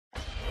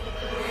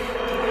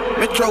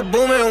Metro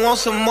booming, want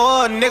some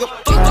more, nigga.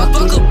 Fuck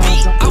a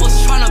beat, I was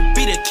tryna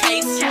beat a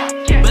case,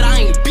 but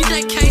I ain't beat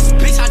that case,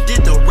 bitch, I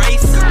did the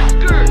race.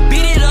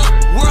 Beat it up,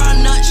 where I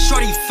nut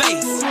shorty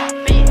face.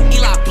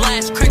 Eli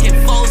blast, cracking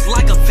foes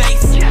like a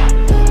vase.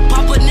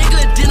 Pop a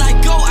nigga, then I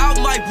go out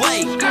my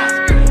way.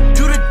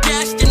 Do the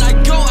dash, then I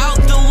go out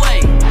the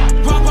way.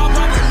 Rob a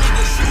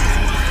nigga, shoot.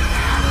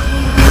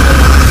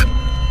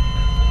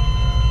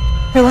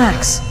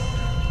 Relax.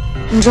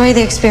 Enjoy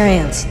the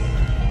experience.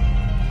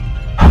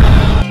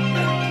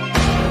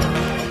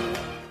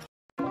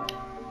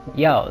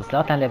 یا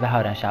زلاتن لی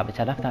بهارن شب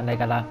چلفتن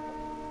لگلا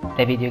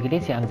لی ویدیو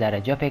گلیسی ام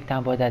زره جو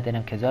پیکتن بوده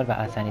دنم که زور و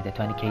آسانی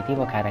دتوانی کیدی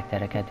و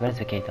کارکترکت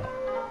ورز و کیتا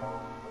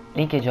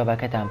لینک جو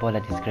بکتن بولا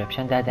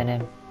دیسکریپشن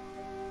دادنم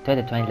تو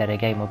دتوانی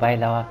لرگای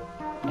موبایل و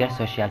گر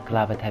سوشیال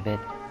کلاوت هبید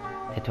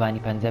دتوانی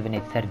پنزه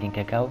بنید سر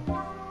لینک کو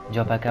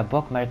جو بکا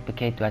بوک مرک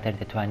بکید دواتر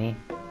دتوانی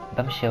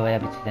بم شویا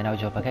بچیدن او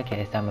جو بکا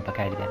که استام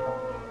بکاریدن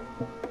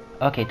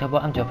اوکی تو با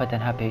ام جو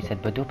فتنها پیوست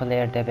بدو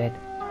پلیر دبید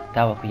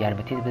تاوکو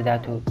یارمتید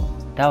بداتو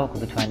تاوکو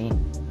بتوانی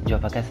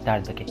جۆپەکە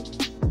ستارت بکەیت.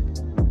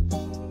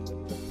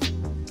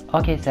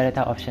 ئۆکەی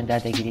سەرەتا ئۆپشن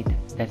دادەگیریت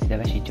دەچیت لە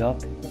بەشی جۆب،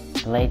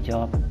 پڵەی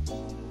جۆب،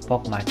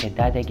 بۆک مارکێت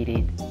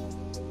دادەگیریت،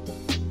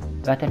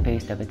 دواتر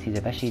پێویستە بچیت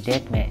لە بەشی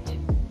دێت مێچ.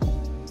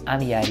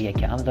 ئەم یاریە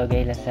کە ئەم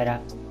لۆگەی لەسەرە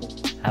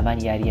هەمان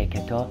یاریە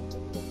کە تۆ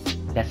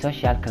لە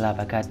سۆشیال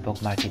کلاڤەکەت بۆک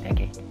مارکێت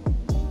دەکەیت.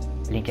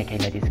 لینکەکەی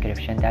لە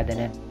دیسکریپشن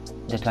دادەنێن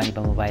دەتوانی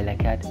بە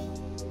مۆبایلەکەت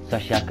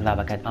سۆشیال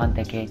کلاڤەکەت ئان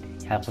دەکەیت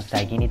یا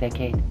قوساگینی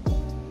دەکەیت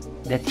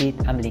دەچیت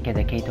ئەم لیکە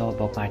دەکەیتەوە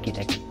بۆک مارکی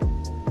دەکەیت.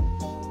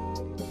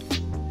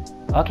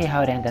 ئۆکەی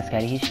هاوڕێن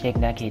دەستکاری هیچ شتێک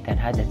ناکەیت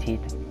تەنها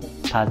دەچیت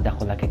 15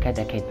 خوڵەکەکە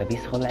دەکەیت بە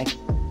 20 خوڵێک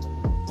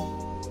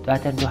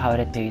دواتر دوو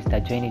هاوڕێت پێویستە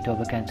جوێنی تۆ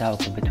بکەن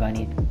تاوەکو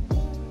بتوانیت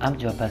ئەم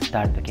جۆپە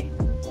ستارت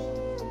بکەیت.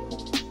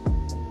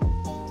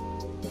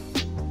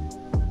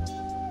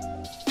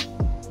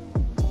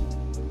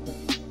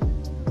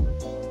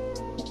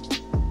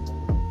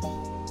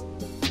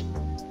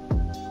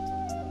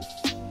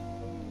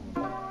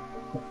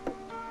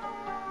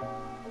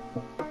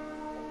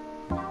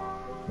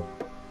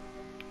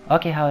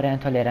 ئۆکەی هاوڕێیان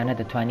تۆ لێرانە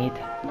دەتوانیت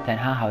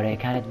تەنها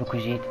هاوڕێیەکانت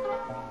بکوژیت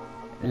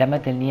لەمە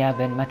دڵنیا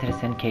بن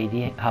مەترسن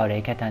کەیدی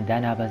هاوڕێیەکەتان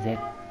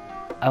دانابەزێت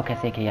ئەو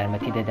کەسێک کە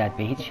یارمەتی دەدات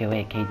بە هیچ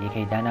شێوەیە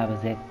کەیدیەکەی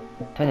دانابەزێت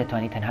تۆ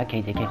دەتوانیت تەنها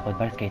کەیدەکەی خۆت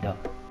بەرزکەیتەوە.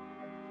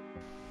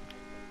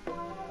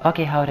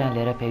 ئۆکەی هاوڕێیان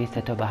لێرە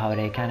پێویستە تۆ بە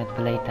هاوڕێیەکانت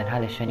بڵێیت تەنها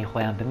لە شوێنی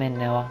خۆیان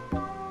بمێننەوە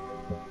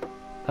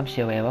بەم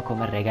شێوەیە وەکو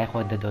من ڕێگای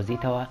خۆت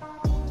دەدۆزیتەوە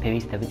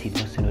پێویستە بچیت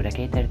بۆ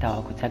سنوورەکەی تر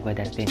تاوەکو چەک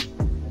بەدەست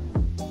بێنیت.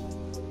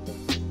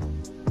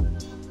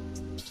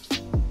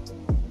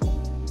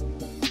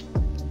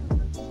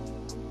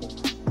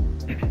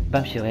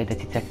 بەم شێوەیە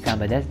دەچیت چەکەکان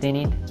بەدەست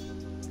دێنیت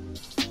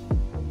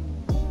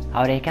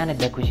هاوڕێیەکانت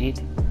دەکوژیت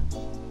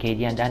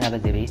کەیدیان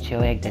دانابەزێ بە هیچ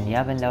شێوەیەک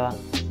دڵنیا بن لەوە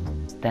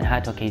تەنها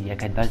تۆ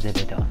کەیدیەکەت بەرز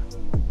دەبێتەوە.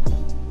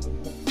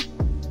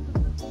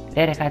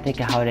 لێرە کاتێک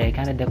کە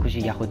هاوڕێیەکانت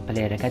دەکوژی یاخود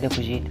پلێرەکە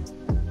دەکوژیت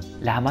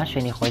لە هەمان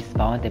شوێنی خۆی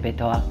سپاوان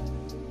دەبێتەوە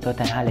تۆ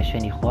تەنها لە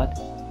شوێنی خۆت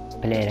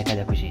پلێرەکە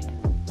دەکوژیت.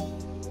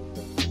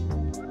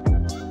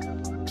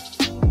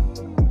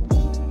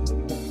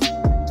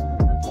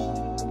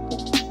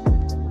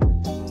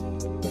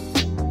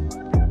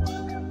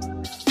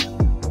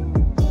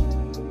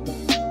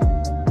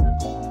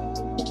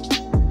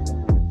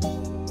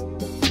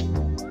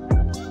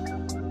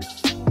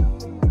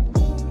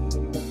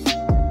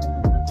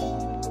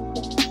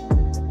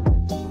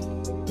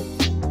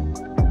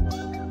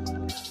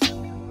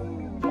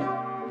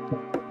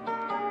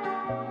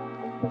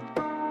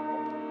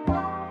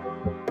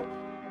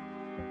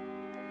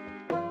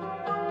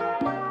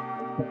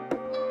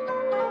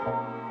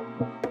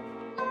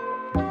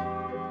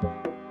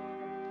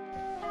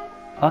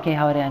 ئۆکەی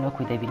هاوڕێیان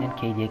وەکو دەبینن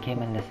کەیدیەکەی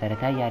من لە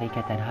سەرەتای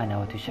یاریکە تەنها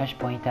 96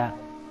 پۆینتە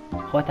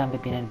خۆتان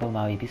ببینن بۆ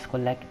ماوەی 20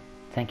 خوڵەک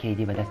چەند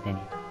کەیدی بەدەست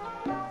دێنین.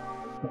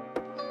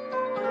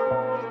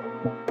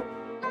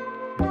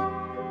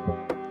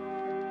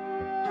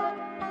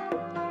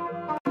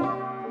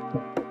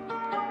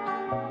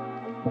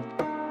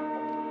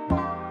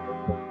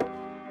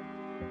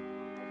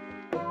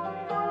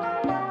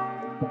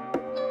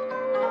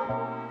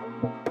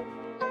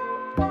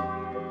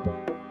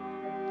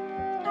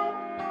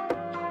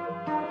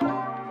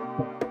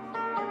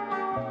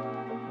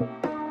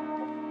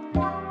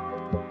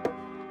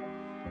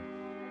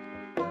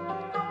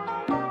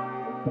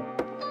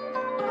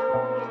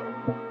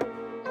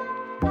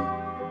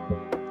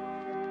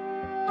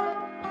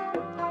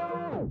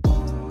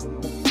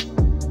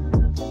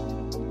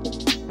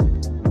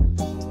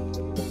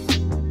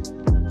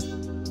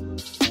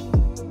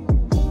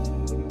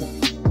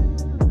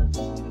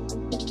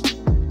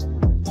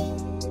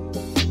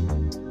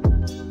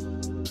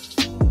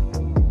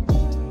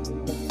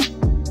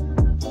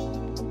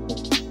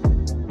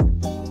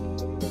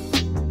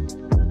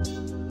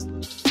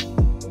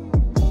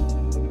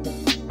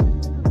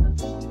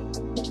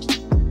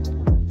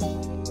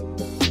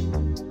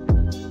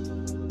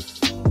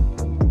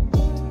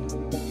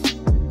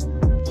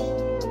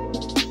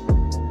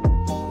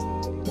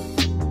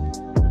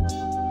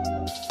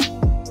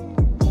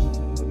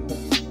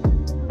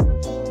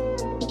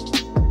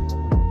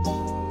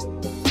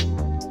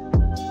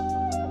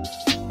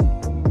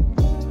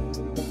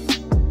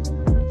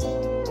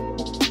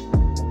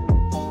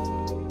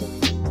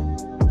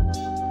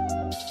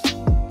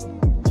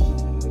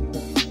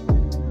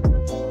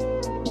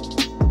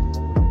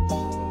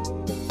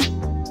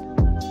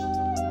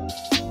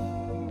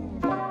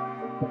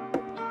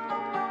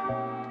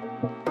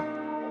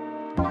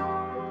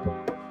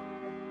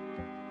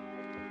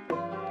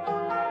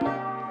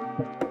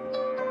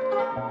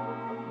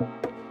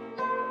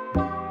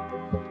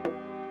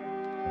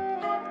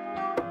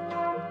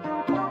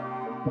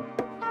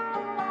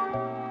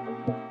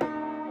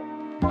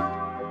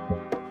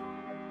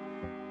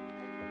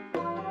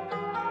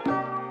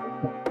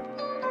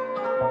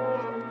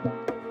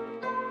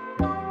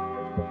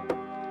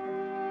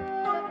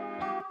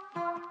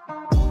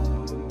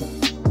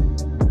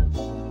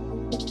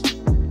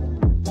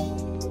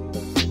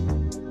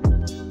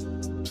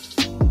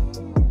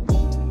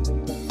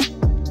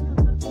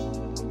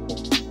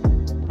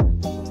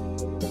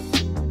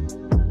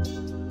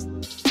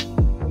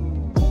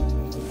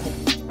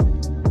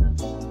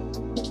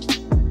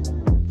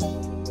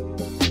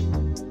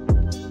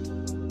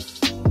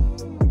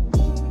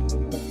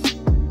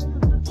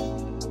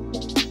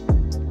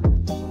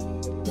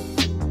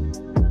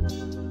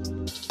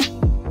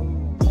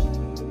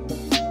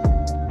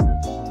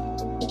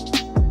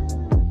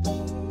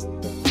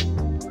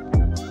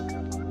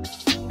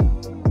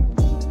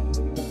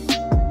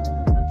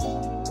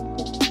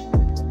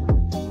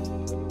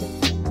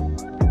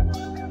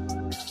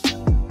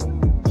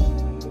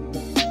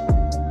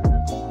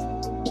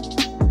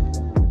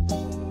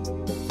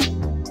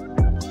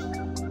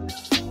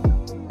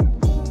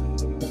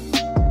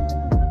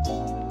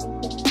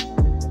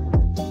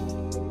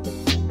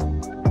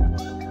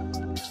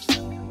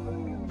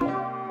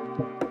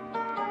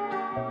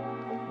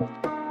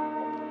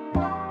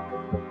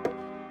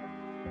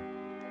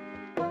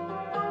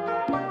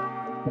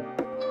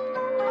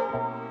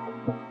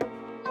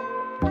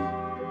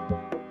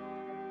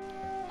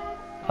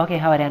 اوکی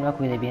هاوریان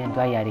وەکو دەبینن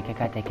دوای یاریکە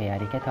کاتێککە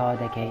یاریکە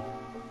تەواو دەکەیت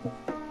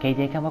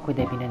کەیدەکەم وەکو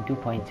دەبینن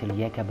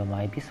 2.3 کە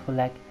بەمای 20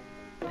 خولەک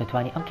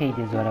دەتوانانی ئەم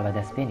کەیدە زۆرە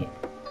بەدەست بێنیت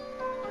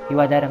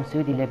هیوادارم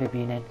سوودی لێ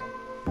ببینن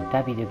تا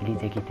ڤیدیۆ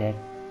کلیپێکی تر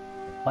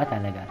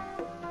واتان لەگەڵ